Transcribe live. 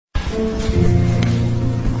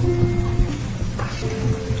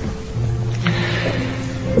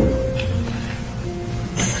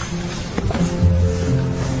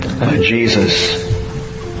Jesus,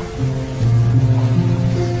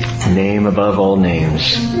 name above all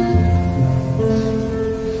names.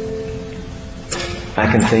 I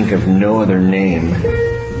can think of no other name,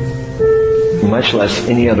 much less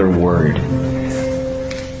any other word,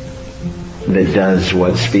 that does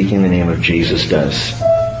what speaking the name of Jesus does.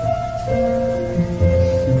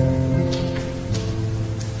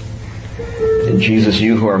 And Jesus,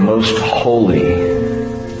 you who are most holy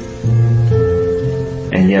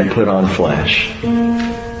and yet put on flesh.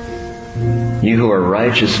 You who are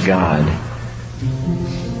righteous God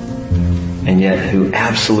and yet who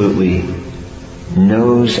absolutely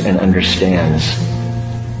knows and understands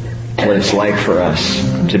what it's like for us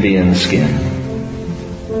to be in the skin.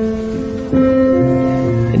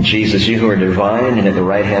 And Jesus, you who are divine and at the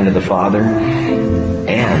right hand of the Father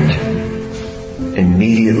and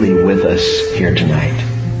immediately with us here tonight.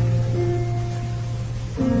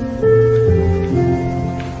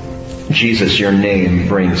 Jesus, your name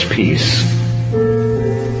brings peace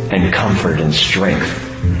and comfort and strength.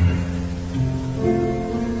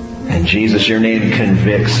 And Jesus, your name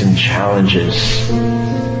convicts and challenges.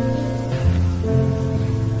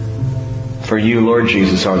 For you, Lord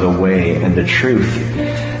Jesus, are the way and the truth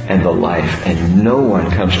and the life, and no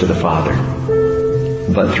one comes to the Father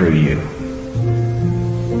but through you.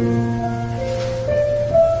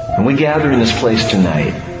 And we gather in this place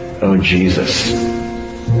tonight, oh Jesus,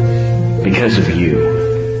 because of you.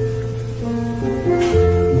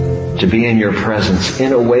 To be in your presence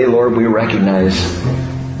in a way, Lord, we recognize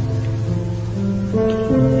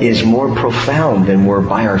is more profound than we're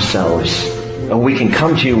by ourselves. And we can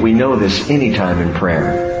come to you, we know this, anytime in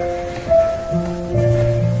prayer.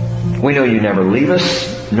 We know you never leave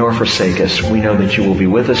us nor forsake us. We know that you will be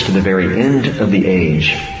with us to the very end of the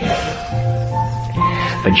age.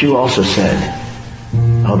 But you also said,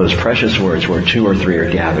 all those precious words, where 2 or 3 are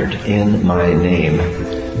gathered in my name,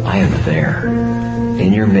 I am there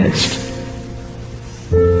in your midst.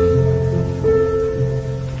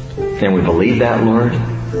 And we believe that, Lord.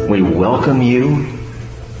 We welcome you.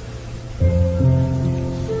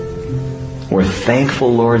 We're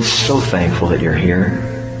thankful, Lord, so thankful that you're here.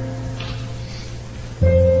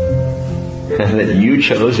 And that you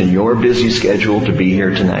chose in your busy schedule to be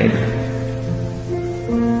here tonight.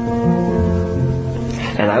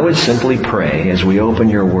 And I would simply pray as we open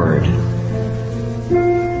your word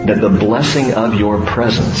that the blessing of your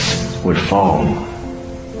presence would fall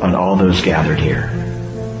on all those gathered here.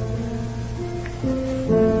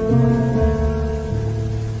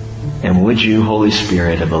 And would you, Holy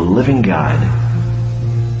Spirit of the living God,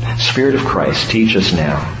 Spirit of Christ, teach us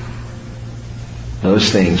now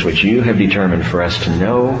those things which you have determined for us to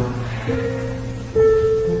know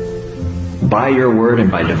by your word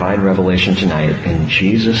and by divine revelation tonight, in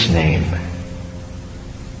Jesus' name.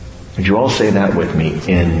 Would you all say that with me?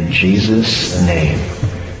 In Jesus' name.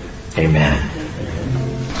 Amen.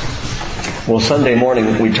 Well, Sunday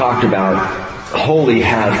morning we talked about holy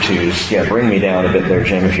have-tos. Yeah, bring me down a bit there,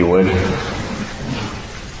 Jim, if you would.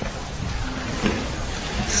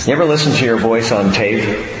 You ever listen to your voice on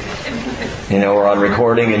tape? Or on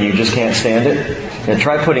recording and you just can't stand it? And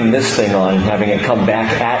try putting this thing on and having it come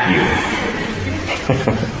back at you.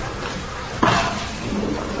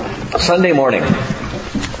 Sunday morning,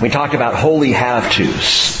 we talked about holy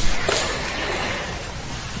have-tos.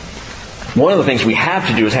 One of the things we have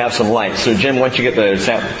to do is have some light. So Jim, once you get the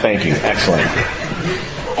sound, thank you. Excellent.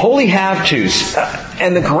 Holy have-tos.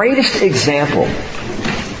 And the greatest example,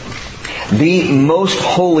 the most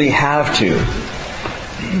holy have-to,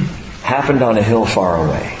 happened on a hill far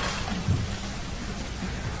away.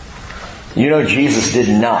 Jesus did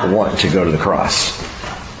not want to go to the cross.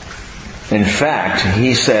 In fact,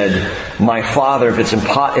 he said, my Father,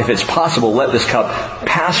 if it's possible, let this cup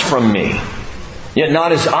pass from me. Yet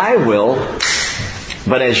not as I will,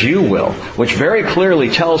 but as you will. Which very clearly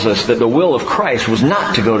tells us that the will of Christ was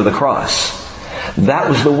not to go to the cross. That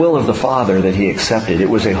was the will of the Father that he accepted. It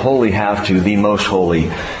was a holy have-to, the most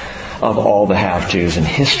holy of all the have-tos in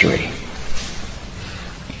history.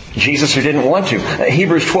 Jesus, who didn't want to.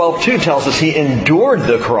 Hebrews 12:2 tells us he endured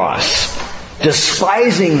the cross,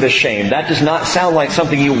 despising the shame. That does not sound like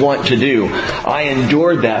something you want to do. I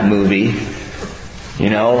endured that movie.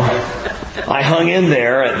 I hung in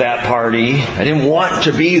there at that party. I didn't want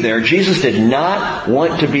to be there. Jesus did not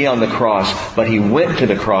want to be on the cross, but he went to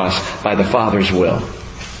the cross by the Father's will.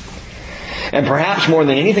 And perhaps more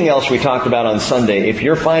than anything else we talked about on Sunday, if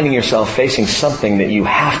you're finding yourself facing something that you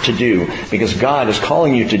have to do because God is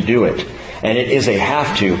calling you to do it, and it is a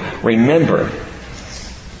have to, remember,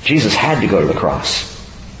 Jesus had to go to the cross.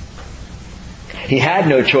 He had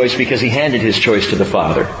no choice because he handed his choice to the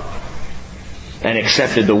Father. and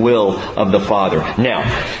accepted the will of the Father. Now,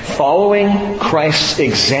 following Christ's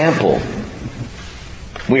example,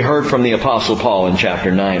 we heard from the Apostle Paul in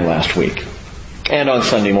chapter 9 last week. And on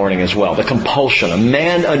Sunday morning as well. The compulsion. A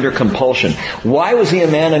man under compulsion. Why was he a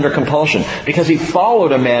man under compulsion? Because he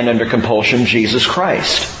followed a man under compulsion, Jesus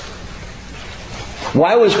Christ.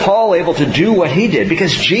 Why was Paul able to do what he did?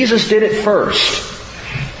 Because Jesus did it first.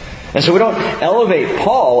 And so we don't elevate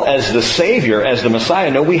Paul as the Savior, as the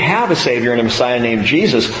Messiah. No, we have a Savior and a Messiah named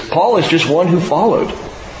Jesus. Paul is just one who followed.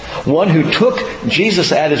 One who took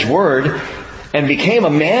Jesus at His word and became a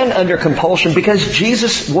man under compulsion because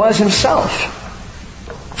Jesus was Himself.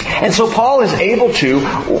 And so Paul is able to,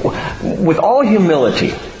 with all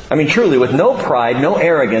humility, I mean truly, with no pride, no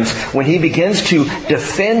arrogance, when he begins to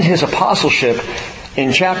defend his apostleship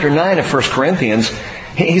in chapter 9 of 1 Corinthians,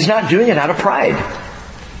 he's not doing it out of pride.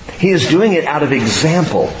 He is doing it out of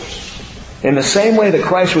example. In the same way that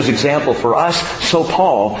Christ was example for us, so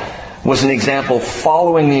Paul was an example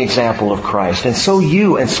following the example of Christ. And so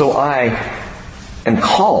you and so I am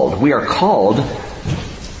called. We are called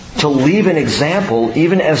to leave an example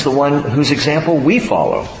even as the one whose example we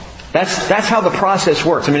follow. That's how the process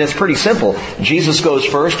works. I mean, it's pretty simple. Jesus goes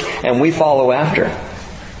first and we follow after.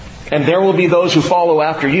 And there will be those who follow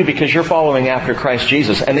after you because you're following after Christ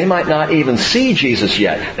Jesus. And they might not even see Jesus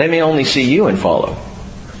yet. They may only see you and follow.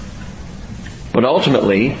 But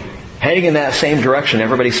ultimately, heading in that same direction,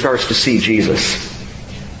 everybody starts to see Jesus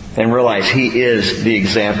and realize He is the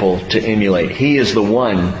example to emulate. He is the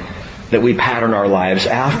one that we pattern our lives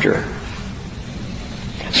after.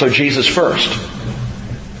 So Jesus first.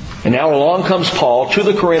 And now along comes Paul to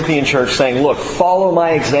the Corinthian church saying, look, follow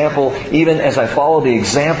my example even as I follow the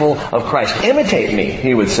example of Christ. Imitate me,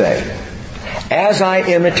 he would say, as I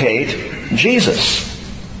imitate Jesus.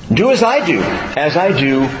 Do as I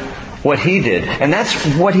do what He did. And that's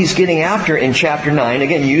what he's getting after in chapter 9.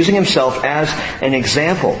 Again, using himself as an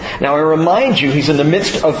example. Now I remind you, he's in the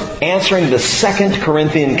midst of answering the second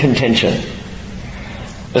Corinthian contention.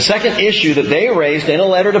 The second issue that they raised in a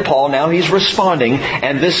letter to Paul, now he's responding.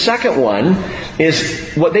 And this second one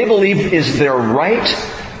is what they believe is their right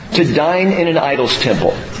to dine in an idol's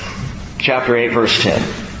temple. Chapter 8, verse 10.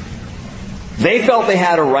 They felt they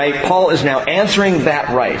had a right. Paul is now answering that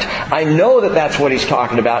right. I know that that's what he's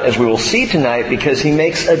talking about, as we will see tonight, because he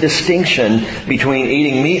makes a distinction between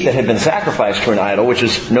eating meat that had been sacrificed to an idol, which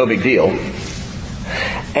is no big deal,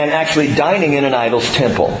 and actually dining in an idol's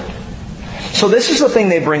temple. So this is the thing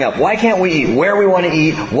they bring up. Why can't we eat where we want to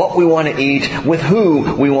eat, what we want to eat, with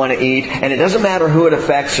who we want to eat, and it doesn't matter who it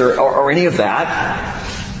affects or any of that.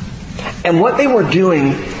 And what they were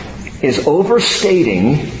doing is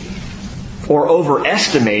overstating or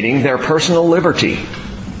overestimating their personal liberty.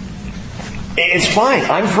 It's fine.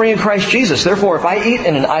 I'm free in Christ Jesus. Therefore, if I eat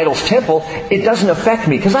in an idol's temple, it doesn't affect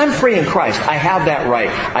me because I'm free in Christ. I have that right.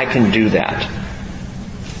 I can do that.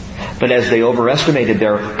 But as they overestimated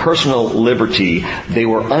their personal liberty, they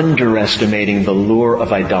were underestimating the lure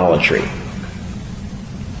of idolatry.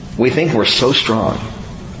 We think we're so strong.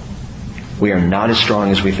 We are not as strong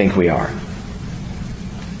as we think we are.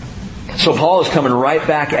 So Paul is coming right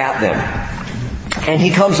back at them. And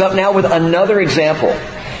he comes up now with another example.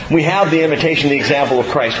 We have the imitation, the example of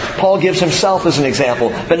Christ. Paul gives himself as an example.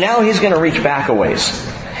 But now he's going to reach back a ways.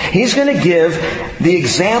 He's going to give the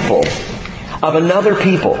example of another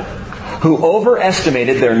people who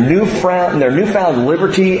overestimated their newfound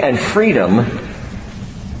liberty and freedom,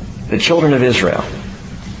 the children of Israel.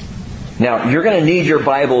 Now, you're going to need your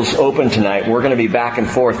Bibles open tonight. We're going to be back and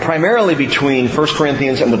forth, primarily between 1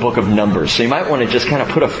 Corinthians and the book of Numbers. So you might want to just kind of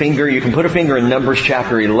put a finger. You can put a finger in Numbers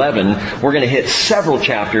chapter 11. We're going to hit several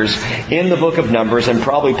chapters in the book of Numbers and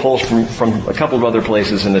probably pulls from a couple of other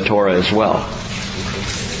places in the Torah as well.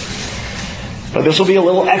 But this will be a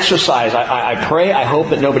little exercise. I pray, I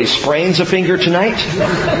hope that nobody sprains a finger tonight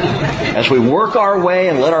as we work our way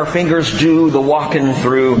and let our fingers do the walking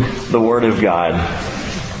through the Word of God.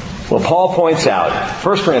 Well, Paul points out,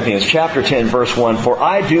 1 Corinthians chapter 10, verse 1, "For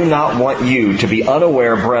I do not want you to be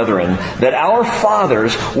unaware, brethren, that our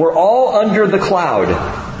fathers were all under the cloud,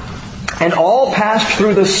 and all passed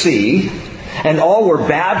through the sea, and all were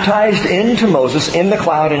baptized into Moses in the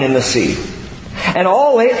cloud and in the sea. And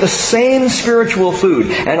all ate the same spiritual food,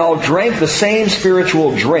 and all drank the same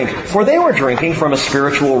spiritual drink, for they were drinking from a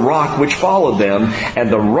spiritual rock which followed them, and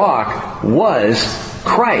the rock was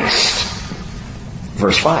Christ."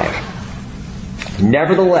 Verse 5.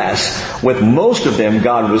 "Nevertheless, with most of them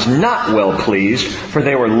God was not well pleased, for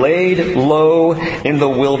they were laid low in the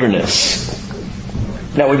wilderness."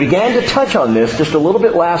 Now, we began to touch on this just a little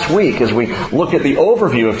bit last week as we looked at the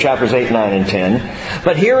overview of chapters 8, 9, and 10.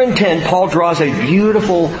 But here in 10, Paul draws a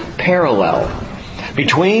beautiful parallel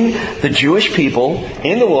between the Jewish people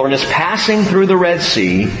in the wilderness passing through the Red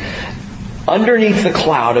Sea underneath the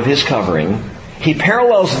cloud of His covering. He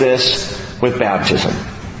parallels this with baptism.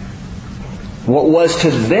 What was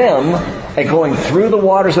to them going through the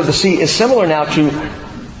waters of the sea is similar now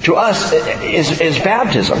to us is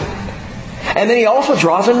baptism. And then he also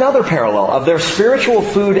draws another parallel of their spiritual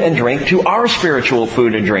food and drink to our spiritual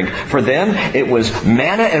food and drink. For them, it was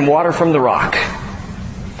manna and water from the rock.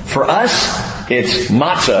 For us, it's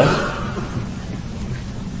matzah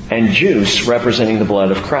and juice representing the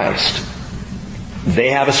blood of Christ. They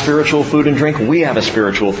have a spiritual food and drink. We have a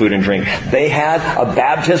spiritual food and drink. They had a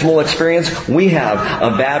baptismal experience. We have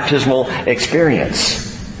a baptismal experience.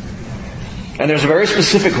 And there's a very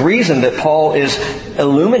specific reason that Paul is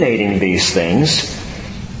illuminating these things.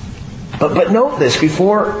 But note this,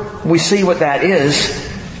 before we see what that is,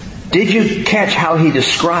 did you catch how he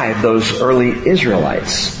described those early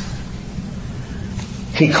Israelites?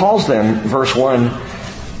 He calls them, verse 1,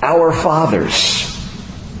 our fathers.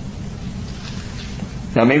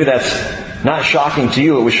 Now maybe that's not shocking to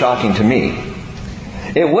you, it was shocking to me.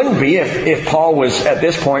 It wouldn't be if Paul was at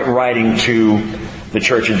this point writing to the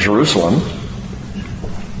church in Jerusalem.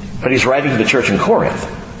 But he's writing to the church in Corinth.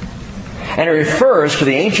 And it refers to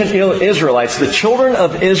the ancient Israelites, the children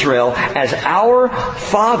of Israel, as our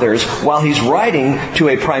fathers, while he's writing to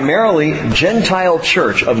a primarily Gentile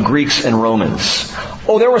church of Greeks and Romans.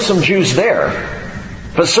 Oh, there were some Jews there,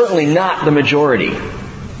 but certainly not the majority.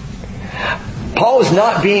 Paul is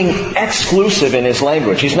not being exclusive in his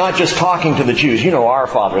language. He's not just talking to the Jews. You know, our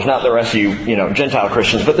fathers, not the rest of you, Gentile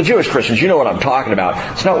Christians, but the Jewish Christians. You know what I'm talking about.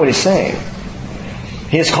 It's not what he's saying.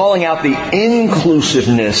 He is calling out the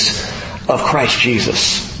inclusiveness of Christ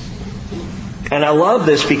Jesus. And I love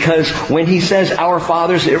this because when he says our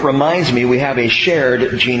fathers, it reminds me we have a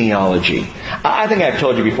shared genealogy. I think I've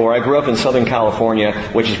told you before, I grew up in Southern California,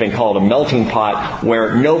 which has been called a melting pot,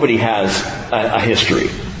 where nobody has a history.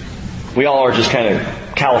 We all are just kind of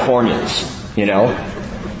Californians,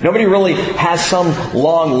 Nobody really has some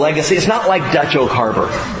long legacy. It's not like Dutch Oak Harbor.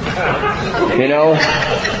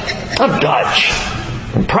 I'm Dutch.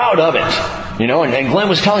 I'm proud of it. And Glenn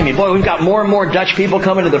was telling me, boy, we've got more and more Dutch people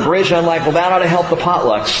coming to the bridge. And I'm like, well, that ought to help the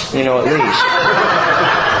potlucks, at least.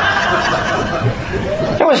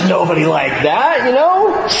 There was nobody like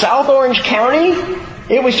that, South Orange County.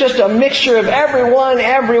 It was just a mixture of everyone,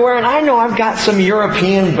 everywhere. And I know I've got some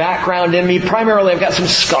European background in me. Primarily, I've got some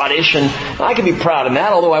Scottish. And I can be proud of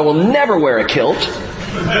that, although I will never wear a kilt.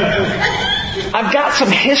 I've got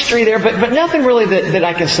some history there, but nothing really that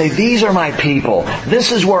I can say, these are my people.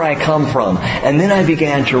 This is where I come from. And then I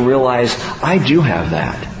began to realize I do have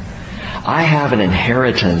that. I have an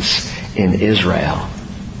inheritance in Israel.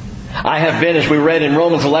 I have been, as we read in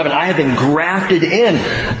Romans 11, I have been grafted in.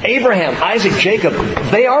 Abraham, Isaac, Jacob,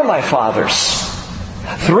 they are my fathers.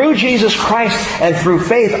 Through Jesus Christ and through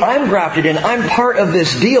faith, I'm grafted in. I'm part of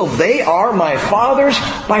this deal. They are my fathers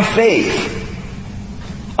by faith.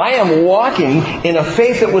 I am walking in a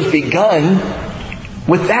faith that was begun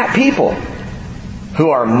with that people who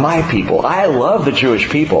are my people. I love the Jewish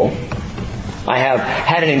people. I have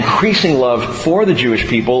had an increasing love for the Jewish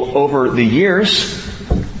people over the years.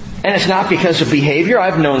 And it's not because of behavior.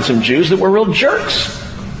 I've known some Jews that were real jerks.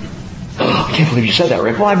 Oh, I can't believe you said that,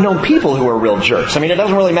 Rick. Well, I've known people who are real jerks. It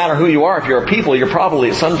doesn't really matter who you are. If you're a people, you're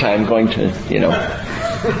probably at some time going to,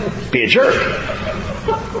 be a jerk.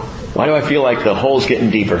 Why do I feel like the hole's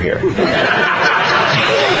getting deeper here?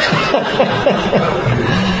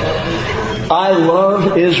 I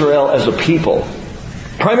love Israel as a people.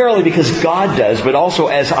 Primarily because God does, but also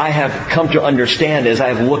as I have come to understand, as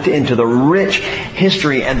I have looked into the rich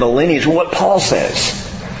history and the lineage, what Paul says.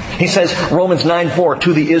 He says, Romans 9:4,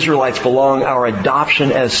 to the Israelites belong our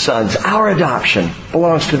adoption as sons. Our adoption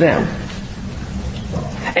belongs to them.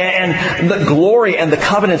 And the glory and the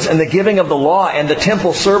covenants and the giving of the law and the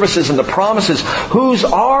temple services and the promises, whose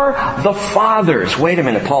are the fathers. Wait a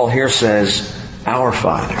minute, Paul here says, our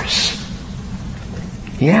fathers.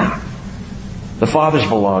 Yeah. The fathers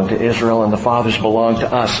belong to Israel and the fathers belong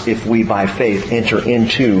to us if we by faith enter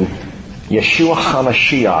into Yeshua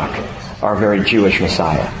HaMashiach, our very Jewish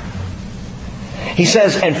Messiah. He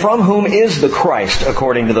says, and from whom is the Christ,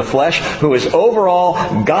 according to the flesh, who is over all,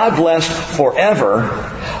 God-blessed forever.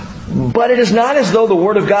 But it is not as though the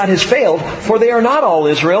word of God has failed, for they are not all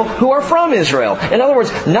Israel who are from Israel. In other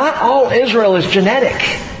words, not all Israel is genetic.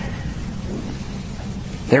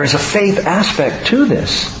 There is a faith aspect to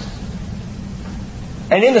this.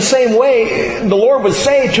 And in the same way, the Lord would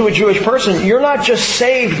say to a Jewish person, you're not just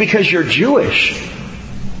saved because you're Jewish.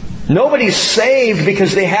 Nobody's saved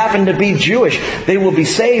because they happen to be Jewish. They will be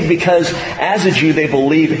saved because, as a Jew, they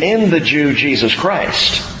believe in the Jew, Jesus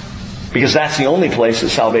Christ. Because that's the only place that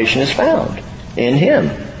salvation is found. In Him.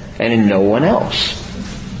 And in no one else.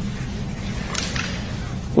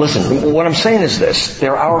 Listen, what I'm saying is this.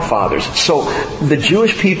 They're our fathers. So, the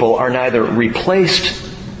Jewish people are neither replaced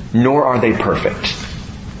nor are they perfect.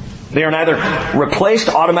 They are neither replaced,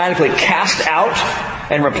 automatically cast out,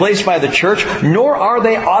 and replaced by the church, nor are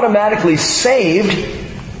they automatically saved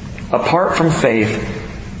apart from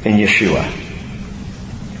faith in Yeshua.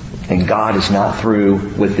 And God is not through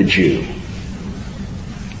with the Jew.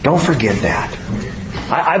 Don't forget that.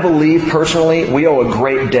 I believe personally we owe a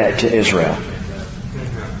great debt to Israel.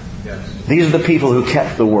 These are the people who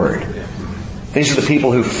kept the Word. These are the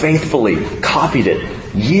people who faithfully copied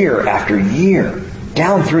it year after year,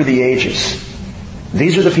 down through the ages.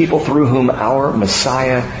 These are the people through whom our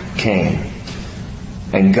Messiah came.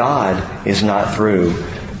 And God is not through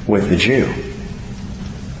with the Jew.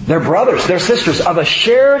 They're brothers, they're sisters of a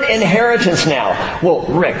shared inheritance now. Well,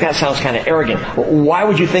 Rick, that sounds kind of arrogant. Why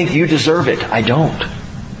would you think you deserve it? I don't.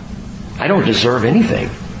 I don't deserve anything.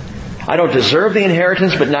 I don't deserve the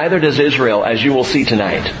inheritance, but neither does Israel, as you will see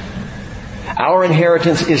tonight. Our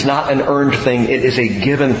inheritance is not an earned thing. It is a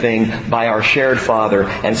given thing by our shared Father.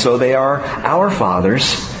 And so they are our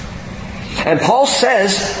fathers. And Paul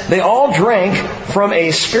says they all drank from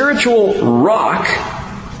a spiritual rock.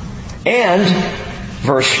 And,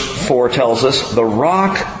 verse 4 tells us, the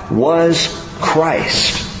rock was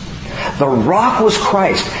Christ. The rock was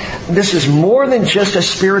Christ. This is more than just a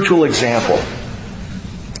spiritual example.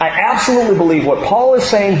 I absolutely believe what Paul is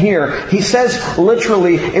saying here. He says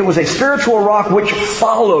literally, it was a spiritual rock which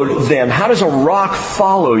followed them. How does a rock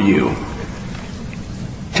follow you?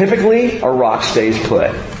 Typically, a rock stays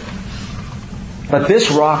put. But this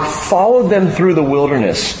rock followed them through the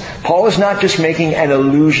wilderness. Paul is not just making an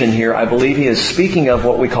allusion here. I believe he is speaking of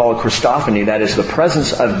what we call a Christophany. That is the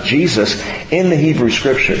presence of Jesus in the Hebrew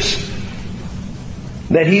Scriptures.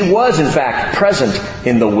 That He was, in fact, present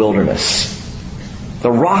in the wilderness.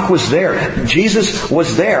 The rock was there. Jesus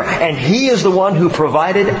was there. And He is the one who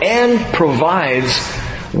provided and provides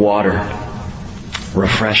water.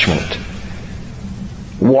 Refreshment.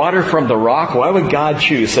 Water from the rock? Why would God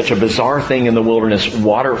choose such a bizarre thing in the wilderness?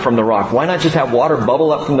 Water from the rock. Why not just have water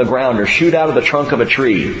bubble up from the ground or shoot out of the trunk of a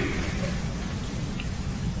tree?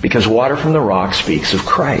 Because water from the rock speaks of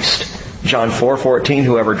Christ. John 4:14,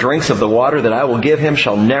 whoever drinks of the water that I will give him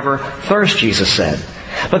shall never thirst, Jesus said.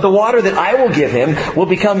 But the water that I will give him will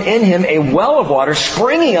become in him a well of water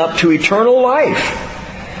springing up to eternal life.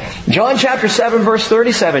 John chapter 7 verse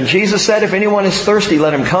 37, Jesus said, if anyone is thirsty,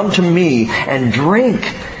 let him come to me and drink.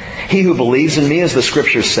 He who believes in me, as the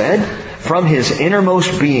Scripture said, from his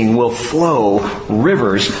innermost being will flow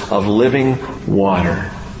rivers of living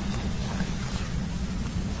water.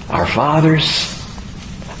 Our fathers,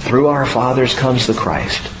 through our fathers comes the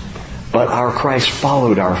Christ. But our Christ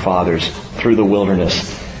followed our fathers through the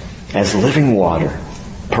wilderness as living water,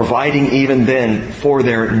 providing even then for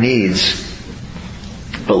their needs.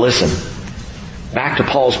 But listen, back to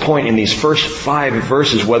Paul's point in these first 5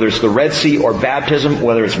 verses, whether it's the Red Sea or baptism,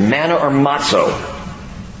 whether it's manna or matzo,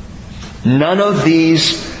 none of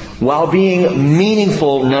these, while being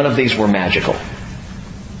meaningful, none of these were magical.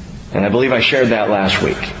 And I believe I shared that last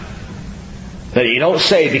week. That you don't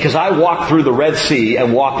say, because I walked through the Red Sea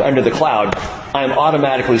and walked under the cloud, I am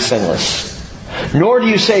automatically sinless. Nor do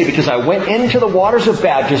you say, because I went into the waters of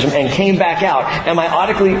baptism and came back out, am I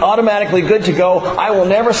automatically good to go? I will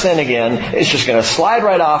never sin again. It's just going to slide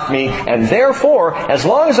right off me. And therefore, as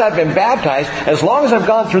long as I've been baptized, as long as I've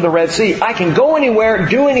gone through the Red Sea, I can go anywhere,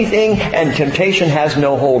 do anything, and temptation has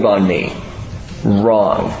no hold on me.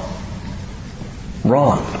 Wrong.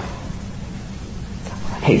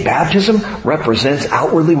 Hey, baptism represents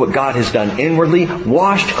outwardly what God has done inwardly,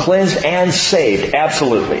 washed, cleansed, and saved.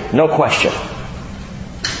 Absolutely. No question.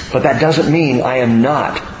 But that doesn't mean I am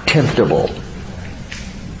not temptable.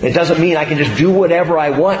 It doesn't mean I can just do whatever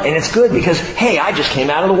I want and it's good because, hey, I just came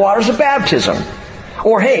out of the waters of baptism.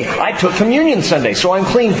 Or, hey, I took communion Sunday, so I'm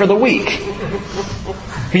clean for the week.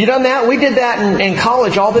 Have you done that? We did that in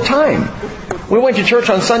college all the time. We went to church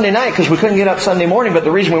on Sunday night because we couldn't get up Sunday morning, but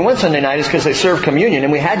the reason we went Sunday night is because they served communion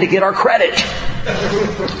and we had to get our credit.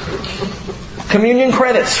 Communion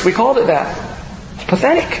credits. We called it that. It's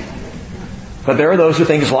pathetic. But there are those who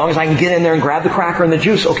think as long as I can get in there and grab the cracker and the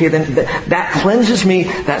juice, okay, then that cleanses me,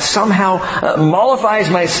 that somehow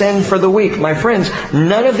mollifies my sin for the week. My friends,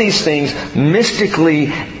 none of these things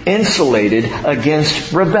mystically insulated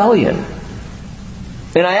against rebellion.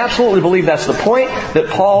 And I absolutely believe that's the point that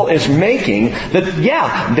Paul is making,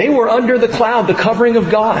 that they were under the cloud, the covering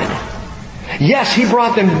of God. Yes, He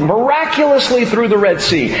brought them miraculously through the Red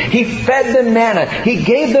Sea. He fed them manna. He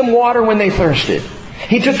gave them water when they thirsted.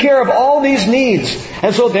 He took care of all these needs.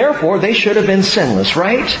 And so therefore, they should have been sinless,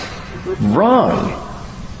 right? Wrong.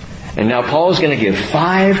 And now Paul is going to give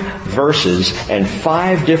 5 verses and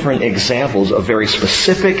 5 different examples of very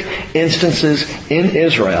specific instances in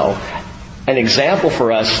Israel. An example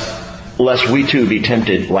for us, lest we too be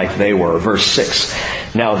tempted like they were. Verse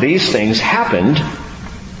 6. Now these things happened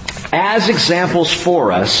as examples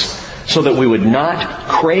for us, so that we would not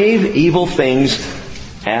crave evil things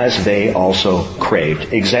as they also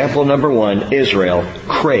craved. Example number 1, Israel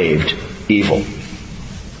craved evil.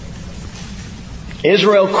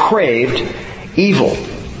 Israel craved evil.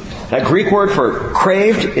 That Greek word for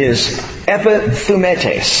craved is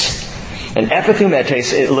epithumetes. And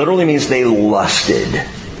epithumetes, it literally means they lusted.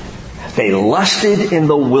 They lusted in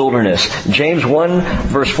the wilderness. James 1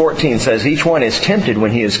 verse 14 says, each one is tempted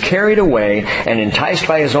when he is carried away and enticed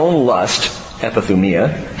by his own lust,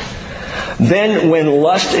 epithumia. Then when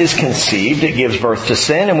lust is conceived, it gives birth to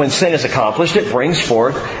sin. And when sin is accomplished, it brings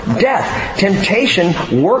forth death.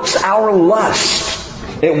 Temptation works our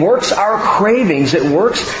lust. It works our cravings. It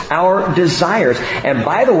works our desires. And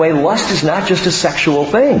by the way, lust is not just a sexual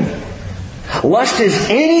thing. Lust is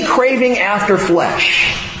any craving after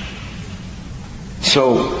flesh.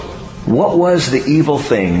 So, what was the evil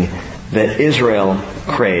thing that Israel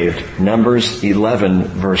craved? Numbers 11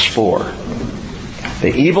 verse 4.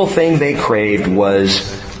 The evil thing they craved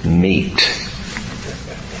was meat.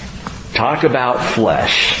 Talk about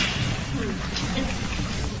flesh.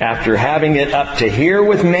 After having it up to here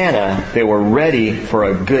with manna, they were ready for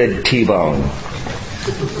a good T-bone.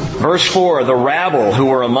 Verse 4, the rabble who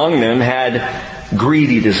were among them had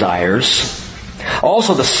greedy desires.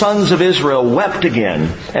 Also the sons of Israel wept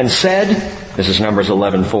again and said, this is Numbers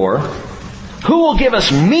 11:4, who will give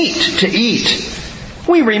us meat to eat?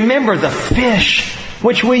 We remember the fish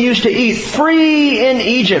which we used to eat free in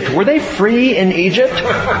Egypt. Were they free in Egypt?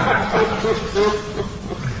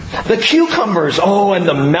 The cucumbers, and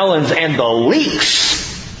the melons and the leeks.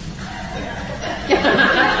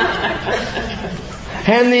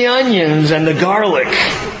 And the onions and the garlic.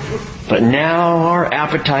 But now our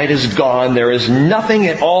appetite is gone. There is nothing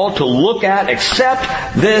at all to look at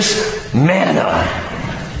except this manna.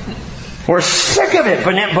 We're sick of it.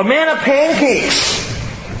 Banana pancakes.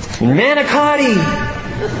 Manicotti.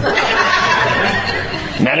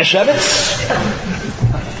 Manischewitz.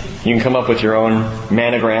 You can come up with your own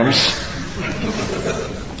manograms.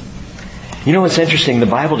 You know what's interesting? The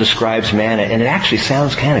Bible describes manna, and it actually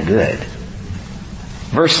sounds kind of good.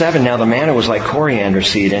 Verse 7, now the manna was like coriander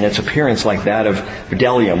seed, and its appearance like that of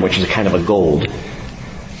bdellium, which is a kind of a gold.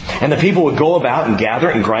 And the people would go about and gather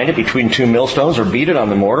it and grind it between 2 millstones, or beat it on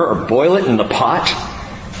the mortar, or boil it in the pot,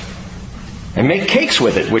 and make cakes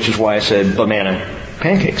with it, which is why I said banana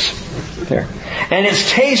pancakes. There. And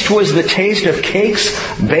its taste was the taste of cakes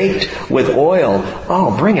baked with oil.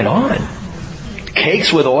 Oh, bring it on.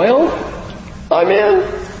 Cakes with oil? I'm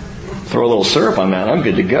in. Throw a little syrup on that. I'm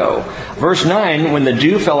good to go. Verse 9, when the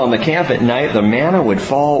dew fell on the camp at night, the manna would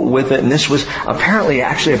fall with it. And this was apparently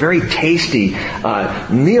actually a very tasty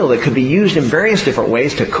meal that could be used in various different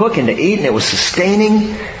ways to cook and to eat. And it was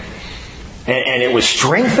sustaining. And it was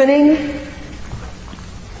strengthening.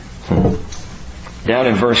 Down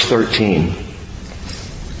in verse 13.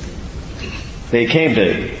 They came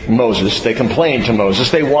to Moses. They complained to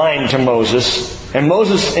Moses. They whined to Moses. And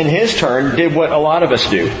Moses, in his turn, did what a lot of us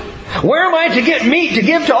do. Where am I to get meat to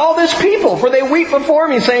give to all this people? For they weep before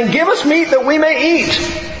me, saying, give us meat that we may eat.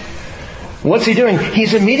 What's he doing?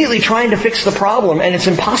 He's immediately trying to fix the problem, and it's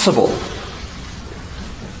impossible.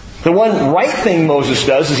 The one right thing Moses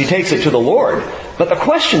does is he takes it to the Lord. But the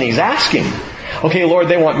question he's asking, okay, Lord,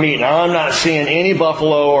 they want meat. Now, I'm not seeing any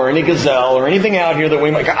buffalo or any gazelle or anything out here that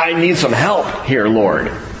we might... I need some help here, Lord.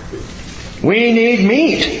 We need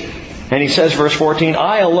meat. And he says, verse 14,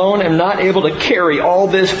 I alone am not able to carry all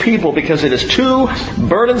this people because it is too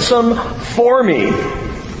burdensome for me.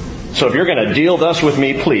 So if you're going to deal thus with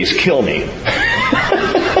me, please kill me.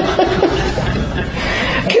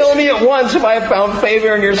 Kill me at once if I have found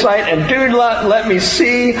favor in your sight, and do not let me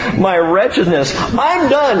see my wretchedness. I'm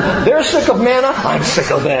done. They're sick of manna. I'm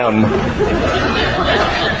sick of them.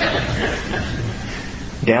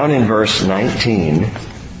 Down in verse 19,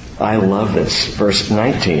 I love this. Verse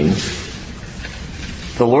 19.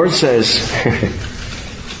 The Lord says,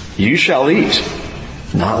 you shall eat,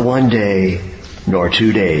 not 1 day, nor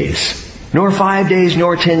 2 days, nor 5 days,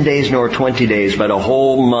 nor 10 days, nor 20 days, but a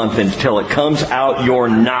whole month until it comes out your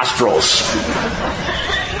nostrils.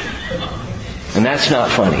 And that's not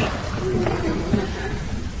funny.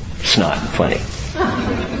 It's not funny.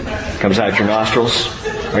 Comes out your nostrils.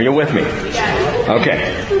 Are you with me?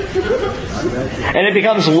 Okay. And it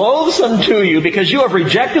becomes loathsome to you because you have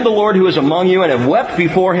rejected the Lord who is among you and have wept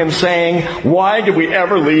before Him, saying, why did we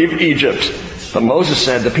ever leave Egypt? But Moses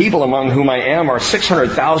said, the people among whom I am are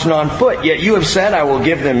 600,000 on foot, yet you have said, I will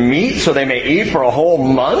give them meat so they may eat for a whole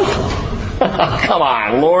month? Come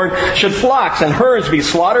on, Lord. Should flocks and herds be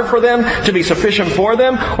slaughtered for them to be sufficient for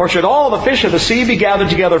them? Or should all the fish of the sea be gathered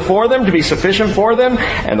together for them to be sufficient for them?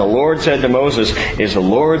 And the Lord said to Moses, is the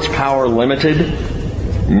Lord's power limited?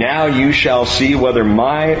 Now you shall see whether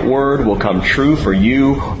my word will come true for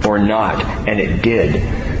you or not. And it did.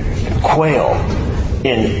 Quail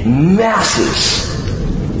in masses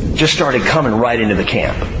just started coming right into the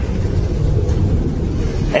camp.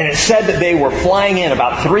 And it said that they were flying in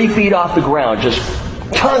about 3 feet off the ground, just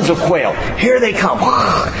tons of quail. Here they come.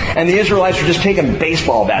 And the Israelites were just taking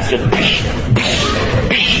baseball bats, just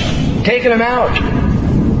taking them out.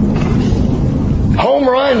 Home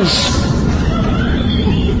runs.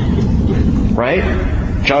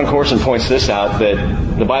 Right? John Corson points this out,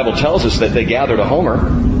 that the Bible tells us that they gathered a homer.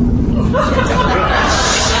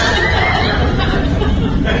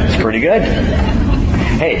 It's pretty good.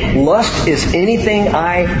 Hey, lust is anything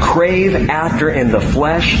I crave after in the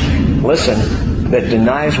flesh, listen, that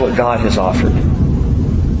denies what God has offered.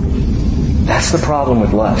 That's the problem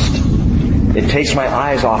with lust. It takes my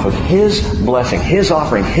eyes off of His blessing, His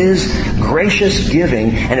offering, His gracious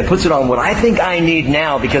giving, and it puts it on what I think I need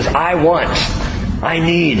now because I want, I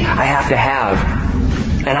have to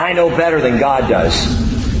have. And I know better than God does.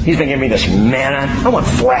 He's been giving me this manna. I want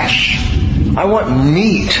flesh. I want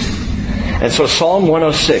meat. And so Psalm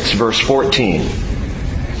 106, verse 14,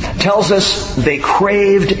 tells us they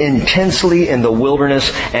craved intensely in the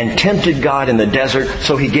wilderness and tempted God in the desert,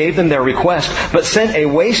 so He gave them their request, but sent a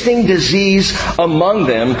wasting disease among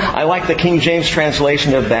them. I like the King James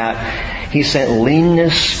translation of that. He sent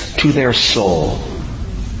leanness to their soul.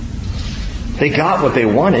 They got what they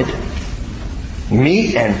wanted,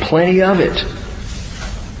 meat and plenty of it.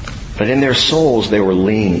 But in their souls they were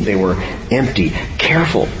lean, they were empty.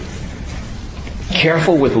 Careful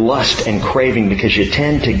with lust and craving, because you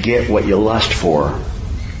tend to get what you lust for.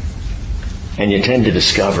 And you tend to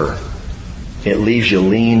discover it leaves you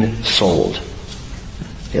lean-souled.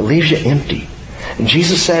 It leaves you empty. And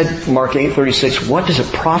Jesus said, Mark 8:36, what does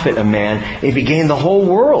it profit a man if he gain the whole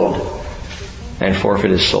world and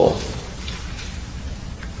forfeit his soul?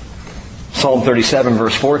 Psalm 37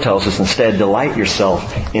 verse 4 tells us, instead, delight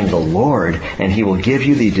yourself in the Lord, and He will give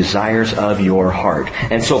you the desires of your heart.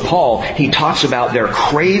 And so Paul, he talks about their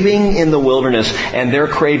craving in the wilderness, and their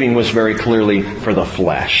craving was very clearly for the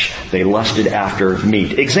flesh. They lusted after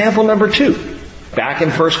meat. Example number 2, back in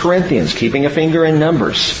 1 Corinthians, keeping a finger in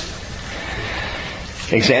Numbers.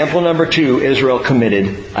 Example number 2, Israel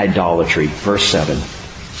committed idolatry. Verse 7.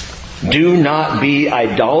 Do not be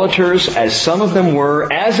idolaters, as some of them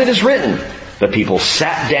were, as it is written. The people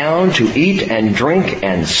sat down to eat and drink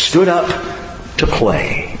and stood up to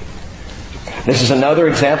play. This is another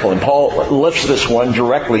example, and Paul lifts this one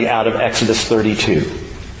directly out of Exodus 32.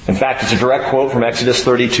 In fact, it's a direct quote from Exodus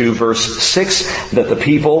 32, verse 6, that the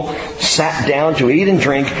people sat down to eat and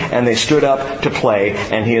drink and they stood up to play.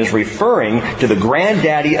 And he is referring to the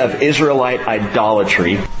granddaddy of Israelite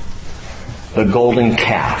idolatry, the golden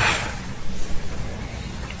calf.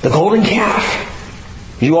 The golden calf.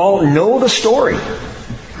 You all know the story.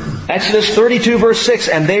 Exodus 32 verse 6,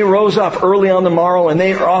 and they rose up early on the morrow, and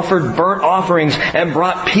they offered burnt offerings and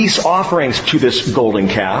brought peace offerings to this golden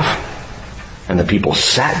calf. And the people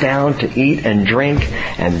sat down to eat and drink,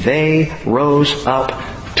 and they rose up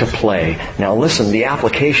to play. Now listen, the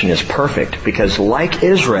application is perfect, because like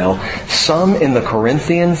Israel, some in the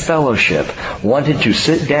Corinthian fellowship wanted to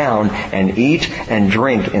sit down and eat and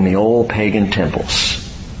drink in the old pagan temples.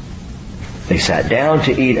 They sat down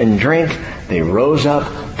to eat and drink. They rose up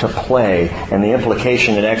to play. And the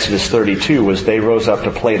implication in Exodus 32 was they rose up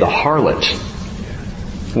to play the harlot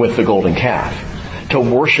with the golden calf, to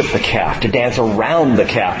worship the calf, to dance around the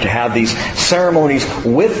calf, to have these ceremonies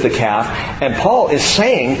with the calf. And Paul is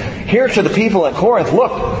saying here to the people at Corinth,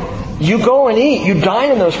 look, you go and eat, you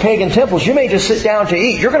dine in those pagan temples, you may just sit down to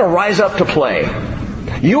eat. You're going to rise up to play.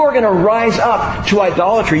 You are going to rise up to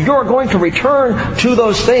idolatry. You are going to return to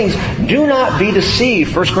those things. Do not be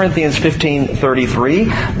deceived. 1 Corinthians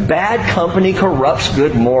 15:33. Bad company corrupts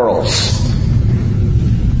good morals.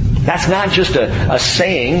 That's not just a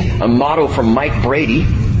saying, a motto from Mike Brady.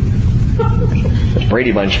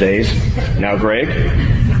 Brady Bunch days. Now Greg.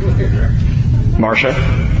 Marcia.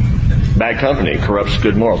 Bad company corrupts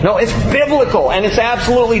good morals. No, it's biblical and it's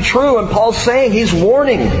absolutely true. And Paul's saying, he's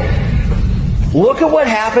warning. Look at what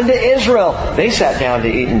happened to Israel. They sat down to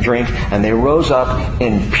eat and drink and they rose up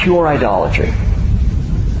in pure idolatry.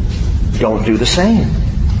 Don't do the same.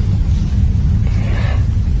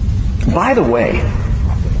 By the way,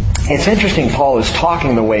 it's interesting Paul is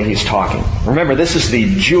talking the way he's talking. Remember, this is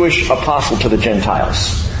the Jewish apostle to the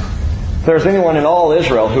Gentiles. If there's anyone in all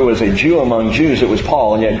Israel who was a Jew among Jews, it was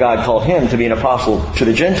Paul, and yet God called him to be an apostle to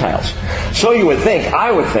the Gentiles. So you would think,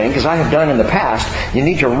 I would think, as I have done in the past, you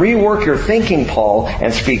need to rework your thinking, Paul,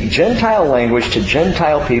 and speak Gentile language to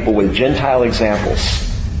Gentile people with Gentile examples.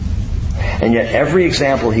 And yet every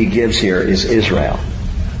example he gives here is Israel.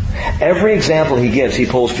 Every example he gives, he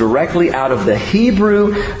pulls directly out of the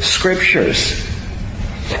Hebrew Scriptures.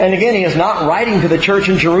 And again, he is not writing to the church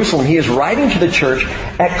in Jerusalem. He is writing to the church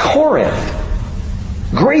at Corinth.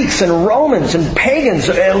 Greeks and Romans and pagans,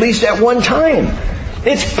 at least at one time.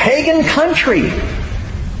 It's pagan country.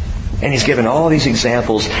 And he's given all these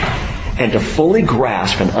examples. And to fully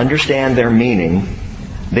grasp and understand their meaning,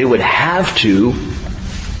 they would have to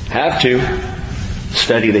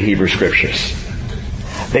study the Hebrew Scriptures.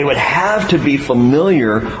 They would have to be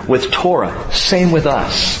familiar with Torah. Same with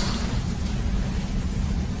us.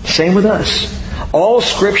 Same with us. All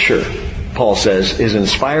Scripture, Paul says, is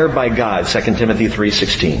inspired by God, 2 Timothy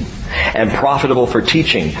 3:16, and profitable for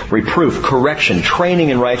teaching, reproof, correction, training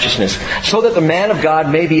in righteousness, so that the man of God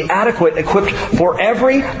may be adequate, equipped for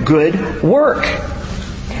every good work.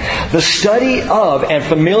 The study of and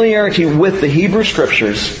familiarity with the Hebrew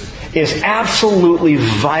Scriptures is absolutely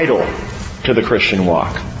vital to the Christian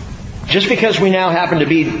walk. Just because we now happen to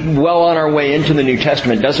be well on our way into the New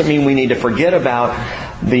Testament doesn't mean we need to forget about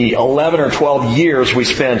the 11 or 12 years we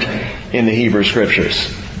spent in the Hebrew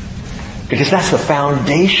Scriptures. Because that's the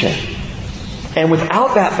foundation. And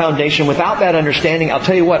without that foundation, without that understanding, I'll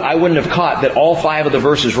tell you what, I wouldn't have caught that all 5 of the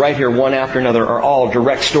verses right here, one after another, are all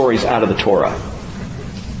direct stories out of the Torah.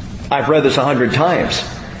 I've read this 100 times.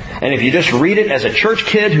 And if you just read it as a church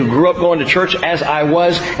kid who grew up going to church as I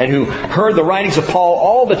was and who heard the writings of Paul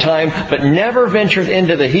all the time but never ventured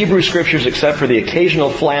into the Hebrew Scriptures except for the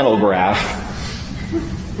occasional flannel graph.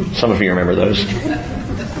 Some of you remember those.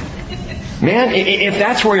 Man, if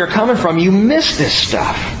that's where you're coming from, you miss this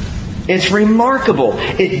stuff. It's remarkable.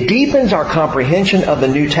 It deepens our comprehension of the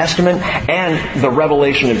New Testament and the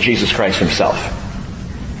revelation of Jesus Christ Himself.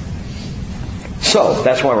 So,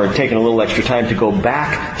 that's why we're taking a little extra time to go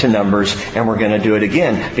back to Numbers, and we're going to do it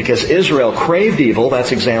again. Because Israel craved evil,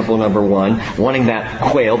 that's example number 1, wanting that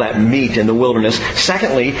quail, that meat in the wilderness.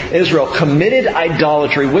 Secondly, Israel committed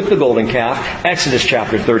idolatry with the golden calf, Exodus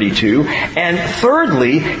chapter 32. And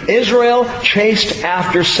thirdly, Israel chased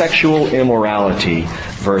after sexual immorality,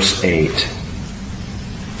 verse 8.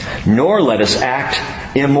 Nor let us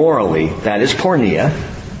act immorally, that is porneia,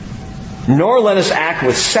 nor let us act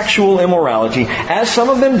with sexual immorality, as some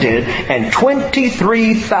of them did, and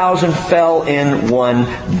 23,000 fell in one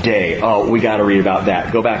day. Oh, we got to read about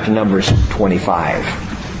that. Go back to Numbers 25.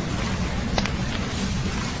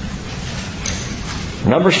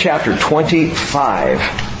 Numbers chapter 25,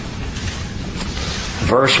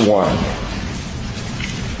 verse 1.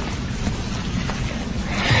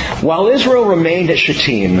 While Israel remained at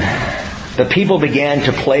Shittim, the people began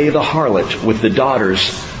to play the harlot with the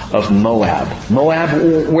daughters of Moab.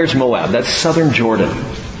 Moab, where's Moab? That's southern Jordan.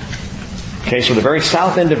 Okay, so the very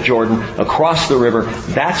south end of Jordan, across the river,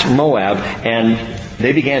 that's Moab, and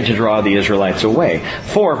they began to draw the Israelites away.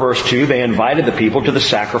 For, verse 2, they invited the people to the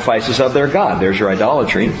sacrifices of their God. There's your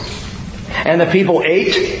idolatry. And the people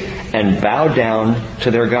ate and bowed down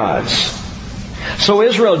to their gods. So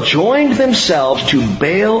Israel joined themselves to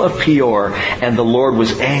Baal of Peor, and the Lord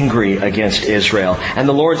was angry against Israel. And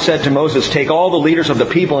the Lord said to Moses, take all the leaders of the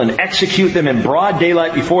people and execute them in broad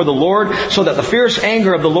daylight before the Lord, so that the fierce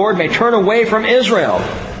anger of the Lord may turn away from Israel.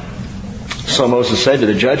 So Moses said to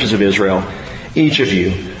the judges of Israel, each of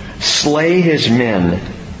you slay his men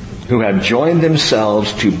who have joined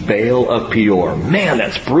themselves to Baal of Peor. Man,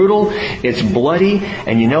 that's brutal. It's bloody.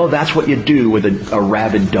 And you know, that's what you do with a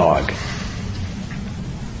rabid dog.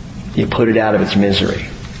 You put it out of its misery.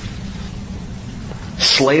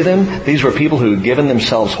 Slay them. These were people who had given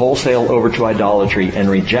themselves wholesale over to idolatry and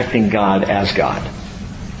rejecting God as God.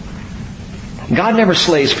 God never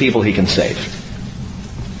slays people He can save.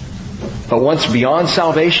 But once beyond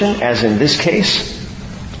salvation, as in this case,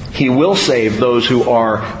 He will save those who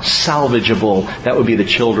are salvageable. That would be the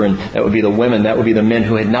children, that would be the women, that would be the men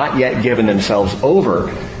who had not yet given themselves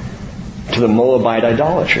over to the Moabite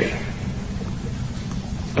idolatry.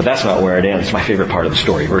 But that's not where it ends. My favorite part of the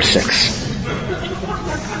story, verse 6.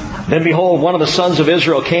 Then behold, one of the sons of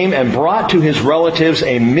Israel came and brought to his relatives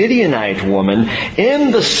a Midianite woman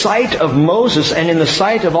in the sight of Moses and in the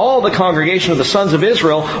sight of all the congregation of the sons of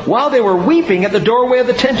Israel while they were weeping at the doorway of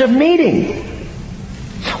the tent of meeting.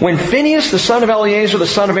 When Phinehas, the son of Eleazar, the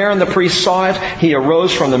son of Aaron, the priest, saw it, he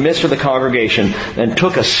arose from the midst of the congregation and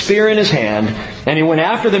took a spear in his hand, and he went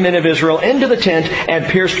after the men of Israel into the tent and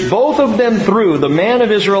pierced both of them through, the man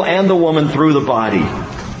of Israel and the woman through the body.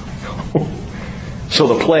 So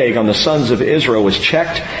the plague on the sons of Israel was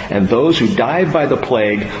checked, and those who died by the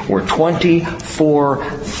plague were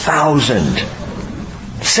 24,000.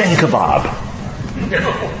 Sin kebab.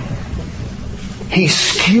 He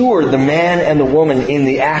skewered the man and the woman in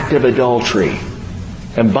the act of adultery.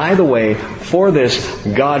 And by the way, for this,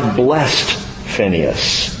 God blessed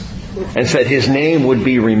Phinehas and said his name would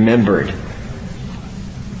be remembered.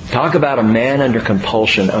 Talk about a man under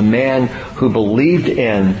compulsion, a man who believed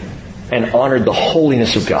in and honored the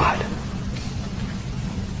holiness of God.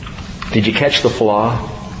 Did you catch the flaw?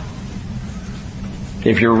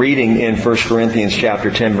 If you're reading in 1 Corinthians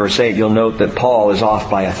chapter 10, verse 8, you'll note that Paul is off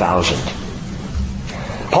by 1,000.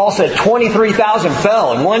 Paul said 23,000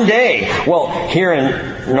 fell in one day. Well, here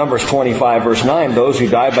in Numbers 25, verse 9, those who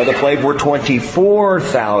died by the plague were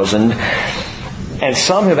 24,000. And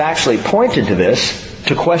some have actually pointed to this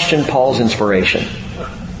to question Paul's inspiration.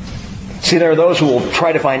 See, there are those who will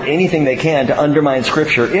try to find anything they can to undermine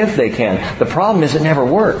Scripture if they can. The problem is it never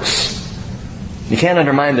works. You can't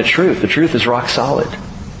undermine the truth. The truth is rock solid.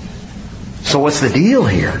 So what's the deal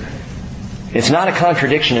here? It's not a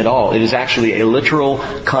contradiction at all. It is actually a literal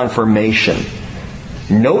confirmation.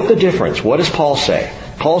 Note the difference. What does Paul say?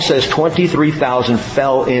 Paul says 23,000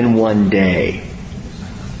 fell in one day.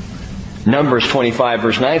 Numbers 25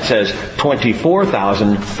 verse 9 says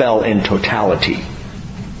 24,000 fell in totality.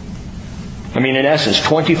 I mean, in essence,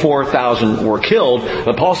 24,000 were killed,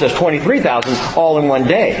 but Paul says 23,000 all in one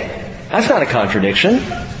day. That's not a contradiction.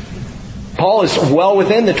 Paul is well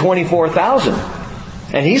within the 24,000.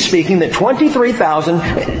 And he's speaking that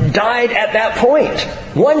 23,000 died at that point.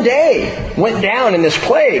 One day went down in this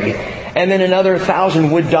plague. And then another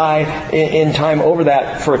 1,000 would die in time over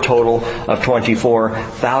that for a total of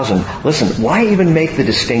 24,000. Listen, why even make the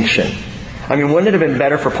distinction? I mean, wouldn't it have been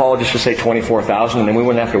better for Paul just to say 24,000 and then we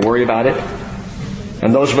wouldn't have to worry about it?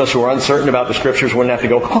 And those of us who are uncertain about the Scriptures wouldn't have to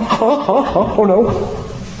go, oh no,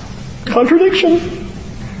 contradiction.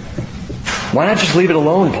 Why not just leave it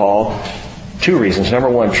alone, Paul? Two reasons. Number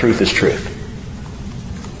one, truth is truth.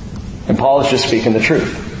 And Paul is just speaking the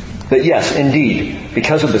truth. That yes, indeed,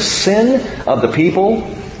 because of the sin of the people,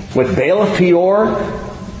 with Baal of Peor,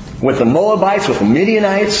 with the Moabites, with the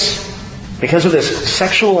Midianites, because of this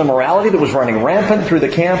sexual immorality that was running rampant through the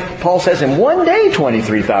camp, Paul says in one day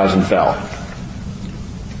 23,000 fell.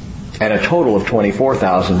 And a total of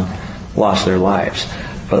 24,000 lost their lives.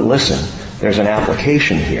 But listen, there's an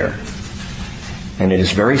application here. And it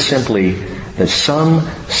is very simply that some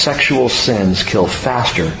sexual sins kill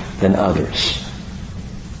faster than others.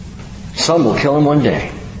 Some will kill in one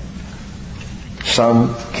day.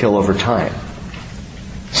 Some kill over time.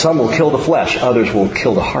 Some will kill the flesh. Others will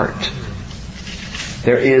kill the heart.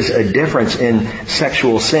 There is a difference in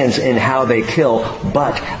sexual sins in how they kill,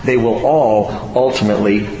 but they will all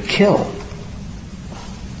ultimately kill.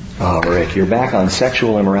 Oh, Rick, you're back on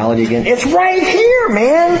sexual immorality again. It's right here,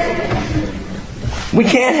 man! We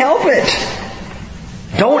can't help it.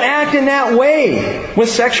 Don't act in that way with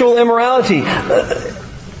sexual immorality.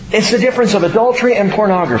 It's the difference of adultery and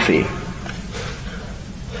pornography.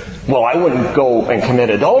 Well, I wouldn't go and commit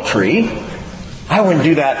adultery. I wouldn't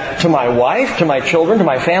do that to my wife, to my children, to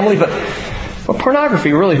my family. But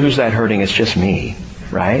pornography, really, who's that hurting? It's just me,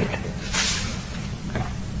 right?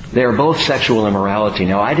 They are both sexual immorality.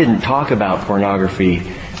 Now, I didn't talk about pornography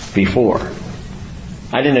before.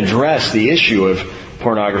 I didn't address the issue of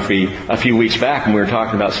pornography a few weeks back when we were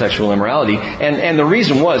talking about sexual immorality. And the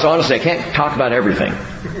reason was, honestly, I can't talk about everything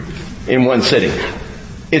in one sitting.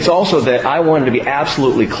 It's also that I wanted to be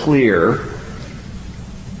absolutely clear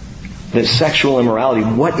that sexual immorality,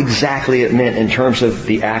 what exactly it meant in terms of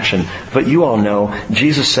the action. But you all know,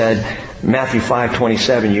 Jesus said, Matthew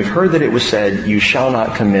 5:27, you've heard that it was said, you shall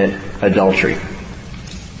not commit adultery.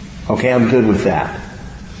 Okay, I'm good with that.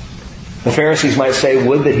 The Pharisees might say,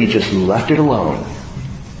 would that he just left it alone.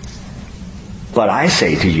 But I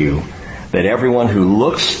say to you that everyone who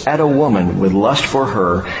looks at a woman with lust for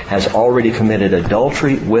her has already committed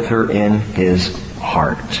adultery with her in his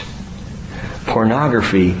heart.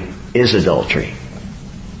 Pornography is adultery.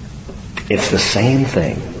 It's the same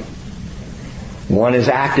thing. One is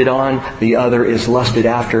acted on, the other is lusted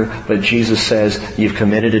after, but Jesus says you've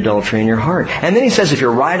committed adultery in your heart. And then he says if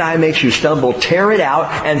your right eye makes you stumble, tear it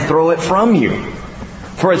out and throw it from you.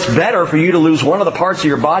 For it's better for you to lose one of the parts of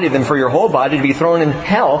your body than for your whole body to be thrown into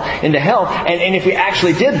hell. And if we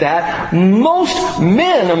actually did that, most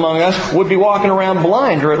men among us would be walking around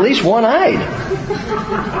blind, or at least one-eyed.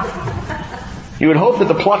 You would hope that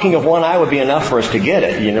the plucking of one eye would be enough for us to get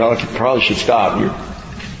it. You probably should stop.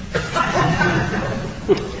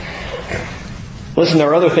 Listen,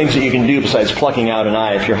 there are other things that you can do besides plucking out an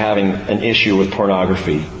eye if you're having an issue with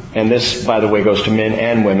pornography. And this, by the way, goes to men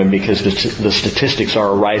and women because the statistics are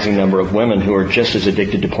a rising number of women who are just as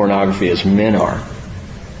addicted to pornography as men are.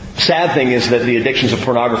 Sad thing is that the addictions of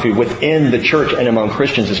pornography within the church and among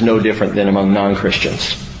Christians is no different than among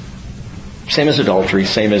non-Christians. Same as adultery,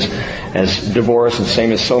 same as divorce, and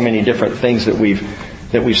same as so many different things that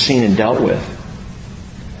we've seen and dealt with.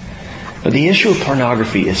 But the issue of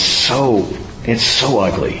pornography is so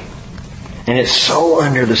ugly. And it's so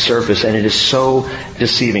under the surface, and it is so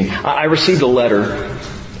deceiving. I received a letter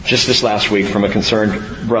just this last week from a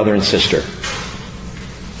concerned brother and sister,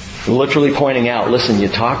 literally pointing out, listen, you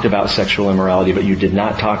talked about sexual immorality, but you did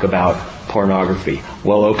not talk about pornography.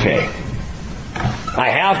 Well, okay. I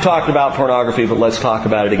have talked about pornography, but let's talk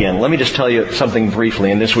about it again. Let me just tell you something briefly,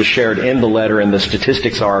 and this was shared in the letter, and the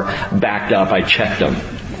statistics are backed up. I checked them.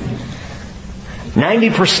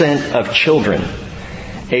 90% of children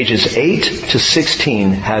ages 8 to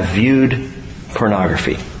 16 have viewed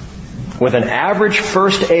pornography, with an average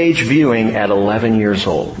first age viewing at 11 years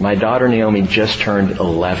old. My daughter Naomi just turned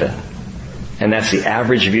 11. And that's the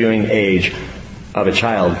average viewing age of a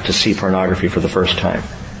child to see pornography for the first time.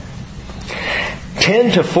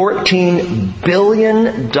 $10 to $14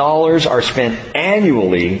 billion are spent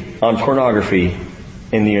annually on pornography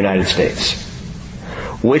in the United States,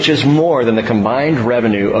 which is more than the combined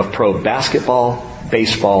revenue of pro basketball,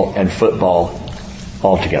 baseball, and football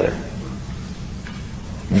altogether.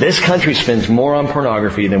 This country spends more on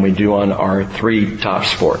pornography than we do on our 3 top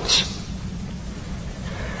sports.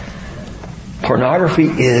 Pornography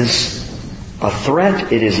is a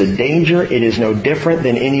threat. It is a danger. It is no different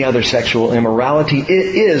than any other sexual immorality. It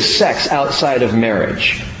is sex outside of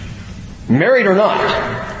marriage, married or not.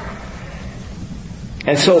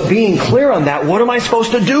 And so being clear on that, what am I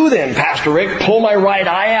supposed to do then, Pastor Rick? Pull my right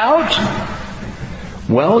eye out?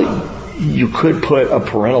 Well, you could put a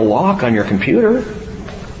parental lock on your computer.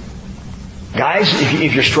 Guys,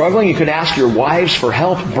 if you're struggling, you could ask your wives for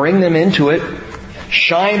help. Bring them into it.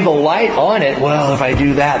 Shine the light on it. Well, if I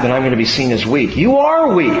do that, then I'm going to be seen as weak. You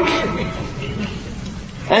are weak.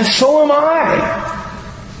 And so am I.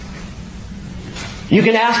 You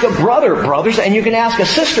can ask a brother, brothers, and you can ask a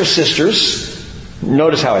sister, sisters.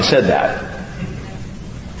 Notice how I said that.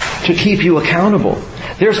 To keep you accountable.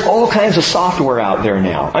 There's all kinds of software out there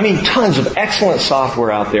now. I mean, tons of excellent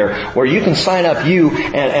software out there where you can sign up you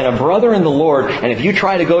and a brother in the Lord, and if you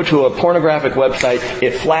try to go to a pornographic website,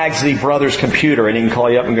 it flags the brother's computer, and he can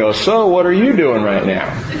call you up and go, so what are you doing right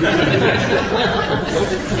now?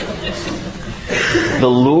 The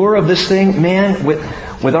lure of this thing, man,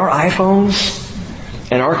 with our iPhones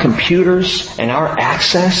and our computers and our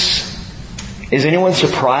access, is anyone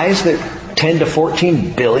surprised that $10 to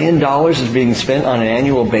 $14 billion is being spent on an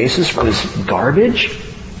annual basis for this garbage?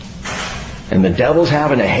 And the devil's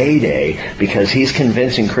having a heyday because he's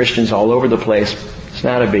convincing Christians all over the place it's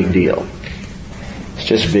not a big deal. It's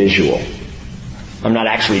just visual. I'm not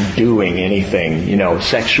actually doing anything,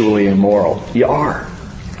 sexually immoral. You are.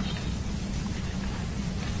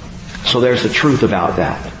 So there's the truth about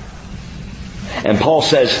that. And Paul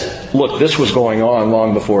says, look, this was going on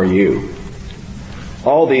long before you.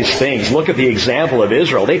 All these things. Look at the example of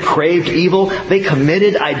Israel. They craved evil. They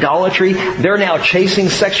committed idolatry. They're now chasing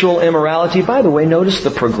sexual immorality. By the way, notice the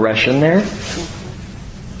progression there.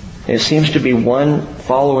 It seems to be one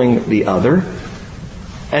following the other.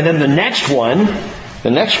 And then the next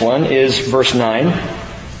one is verse 9.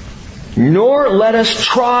 Nor let us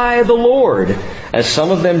try the Lord, as some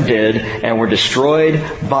of them did, and were destroyed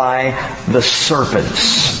by the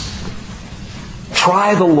serpents.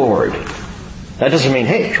 Try the Lord. That doesn't mean,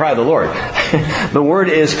 hey, try the Lord. The word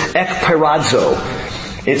is ekperazo.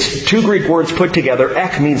 It's 2 Greek words put together.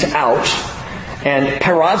 Ek means out, and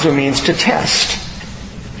perazo means to test.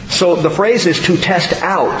 So the phrase is to test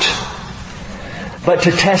out. but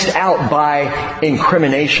to test out by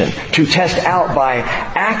incrimination, to test out by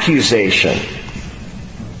accusation.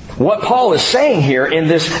 What Paul is saying here in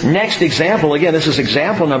this next example, again, this is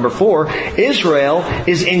example number 4, Israel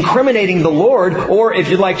is incriminating the Lord, or if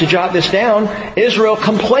you'd like to jot this down, Israel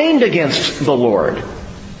complained against the Lord.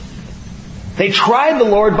 They tried the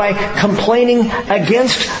Lord by complaining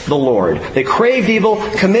against the Lord. They craved evil,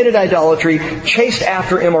 committed idolatry, chased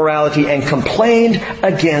after immorality, and complained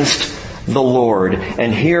against the Lord.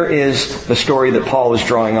 And here is the story that Paul is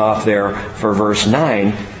drawing off there for verse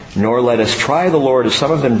 9. Nor let us try the Lord as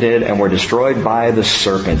some of them did and were destroyed by the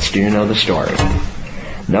serpents. Do you know the story?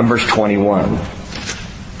 Numbers 21.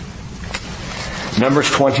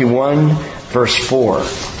 Numbers 21, verse 4.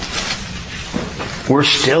 We're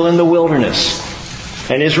still in the wilderness,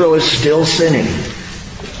 and Israel is still sinning.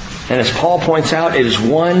 And as Paul points out, it is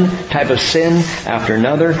one type of sin after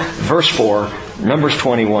another. Verse 4, Numbers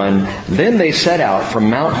 21, Then they set out from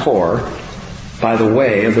Mount Hor by the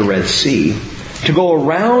way of the Red Sea to go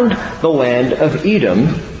around the land of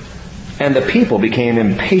Edom, and the people became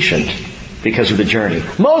impatient because of the journey.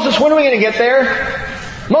 Moses, when are we going to get there?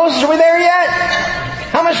 Moses, are we there yet?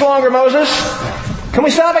 How much longer, Moses? Can we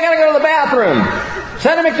stop? I got to go to the bathroom. Is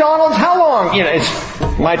that a McDonald's? How long?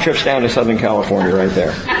 It's my trip's down to Southern California right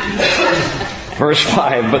there. Verse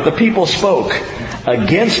 5, But the people spoke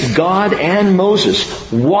against God and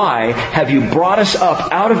Moses. Why have you brought us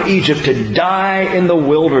up out of Egypt to die in the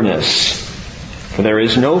wilderness? For there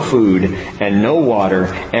is no food and no water,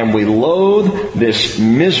 and we loathe this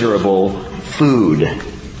miserable food.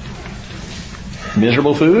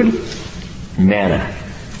 Miserable food? Manna.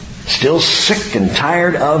 Still sick and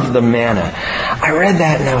tired of the manna. I read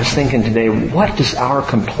that and I was thinking today, what does our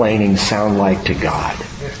complaining sound like to God?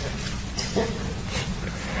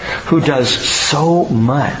 Who does so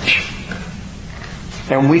much.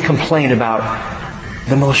 And we complain about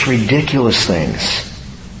the most ridiculous things.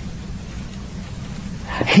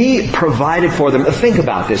 He provided for them. Think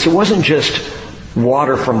about this. It wasn't just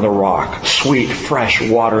water from the rock, sweet, fresh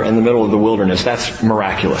water in the middle of the wilderness. That's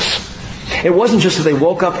miraculous. It wasn't just that they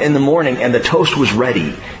woke up in the morning and the toast was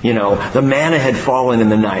ready. The manna had fallen in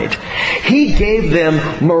the night. He gave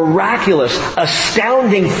them miraculous,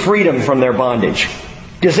 astounding freedom from their bondage.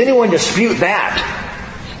 Does anyone dispute that?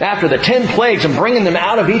 After the 10 plagues and bringing them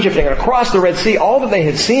out of Egypt and across the Red Sea, all that they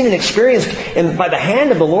had seen and experienced by the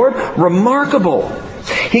hand of the Lord, remarkable.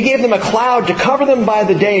 He gave them a cloud to cover them by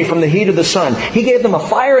the day from the heat of the sun. He gave them a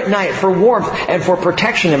fire at night for warmth and for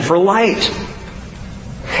protection and for light.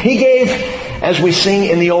 He gave, as we sing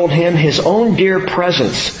in the old hymn, His own dear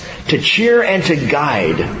presence to cheer and to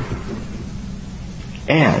guide.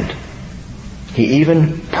 And He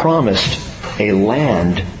even promised a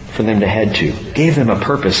land for them to head to. Gave them a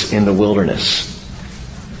purpose in the wilderness.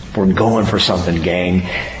 We're going for something, gang.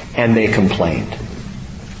 And they complained.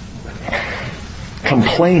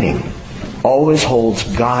 Complaining always holds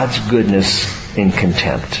God's goodness in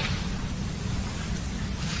contempt.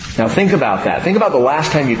 Now think about that. Think about the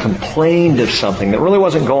last time you complained of something that really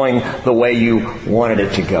wasn't going the way you wanted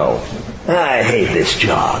it to go. I hate this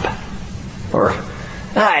job. Or,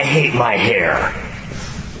 I hate my hair.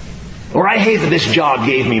 Or, I hate that this job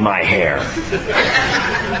gave me my hair.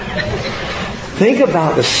 Think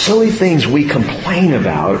about the silly things we complain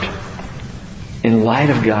about in light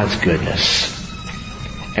of God's goodness.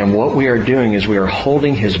 And what we are doing is we are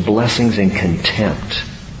holding His blessings in contempt.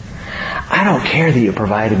 I don't care that you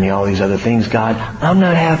provided me all these other things, God. I'm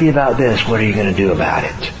not happy about this. What are you going to do about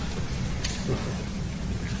it?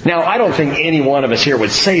 Now, I don't think any one of us here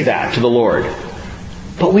would say that to the Lord.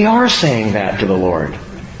 But we are saying that to the Lord.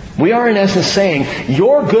 We are in essence saying,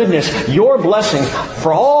 your goodness, your blessings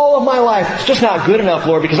for all of my life, it's just not good enough,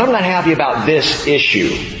 Lord, because I'm not happy about this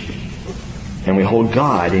issue. And we hold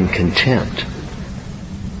God in contempt.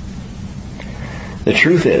 The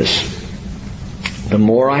truth is, the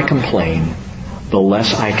more I complain, the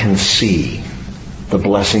less I can see the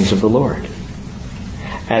blessings of the Lord.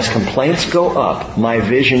 As complaints go up, my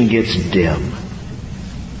vision gets dim.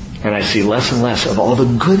 And I see less and less of all the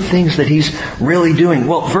good things that He's really doing.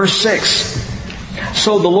 Well, verse 6.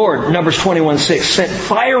 So the Lord, Numbers 21:6, sent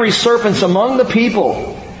fiery serpents among the people,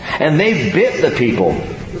 and they bit the people,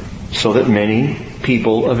 so that many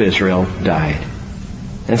people of Israel died.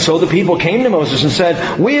 And so the people came to Moses and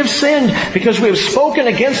said, we have sinned because we have spoken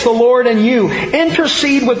against the Lord and you.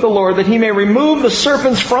 Intercede with the Lord that He may remove the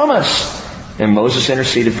serpents from us. And Moses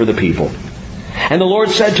interceded for the people. And the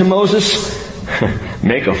Lord said to Moses,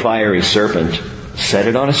 make a fiery serpent, set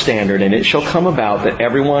it on a standard, and it shall come about that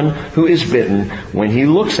everyone who is bitten, when he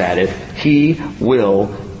looks at it, he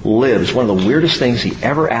will live. It's one of the weirdest things He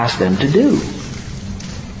ever asked them to do.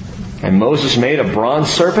 And Moses made a bronze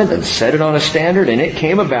serpent and set it on a standard, and it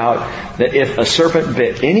came about that if a serpent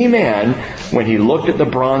bit any man, when he looked at the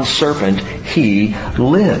bronze serpent, he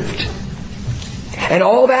lived. And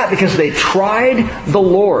all that because they tried the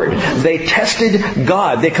Lord. They tested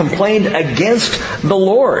God. They complained against the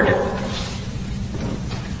Lord.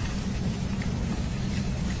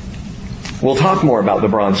 We'll talk more about the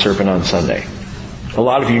bronze serpent on Sunday. A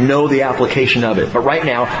lot of you know the application of it. But right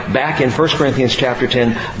now, back in 1 Corinthians chapter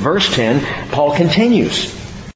 10, verse 10, Paul continues.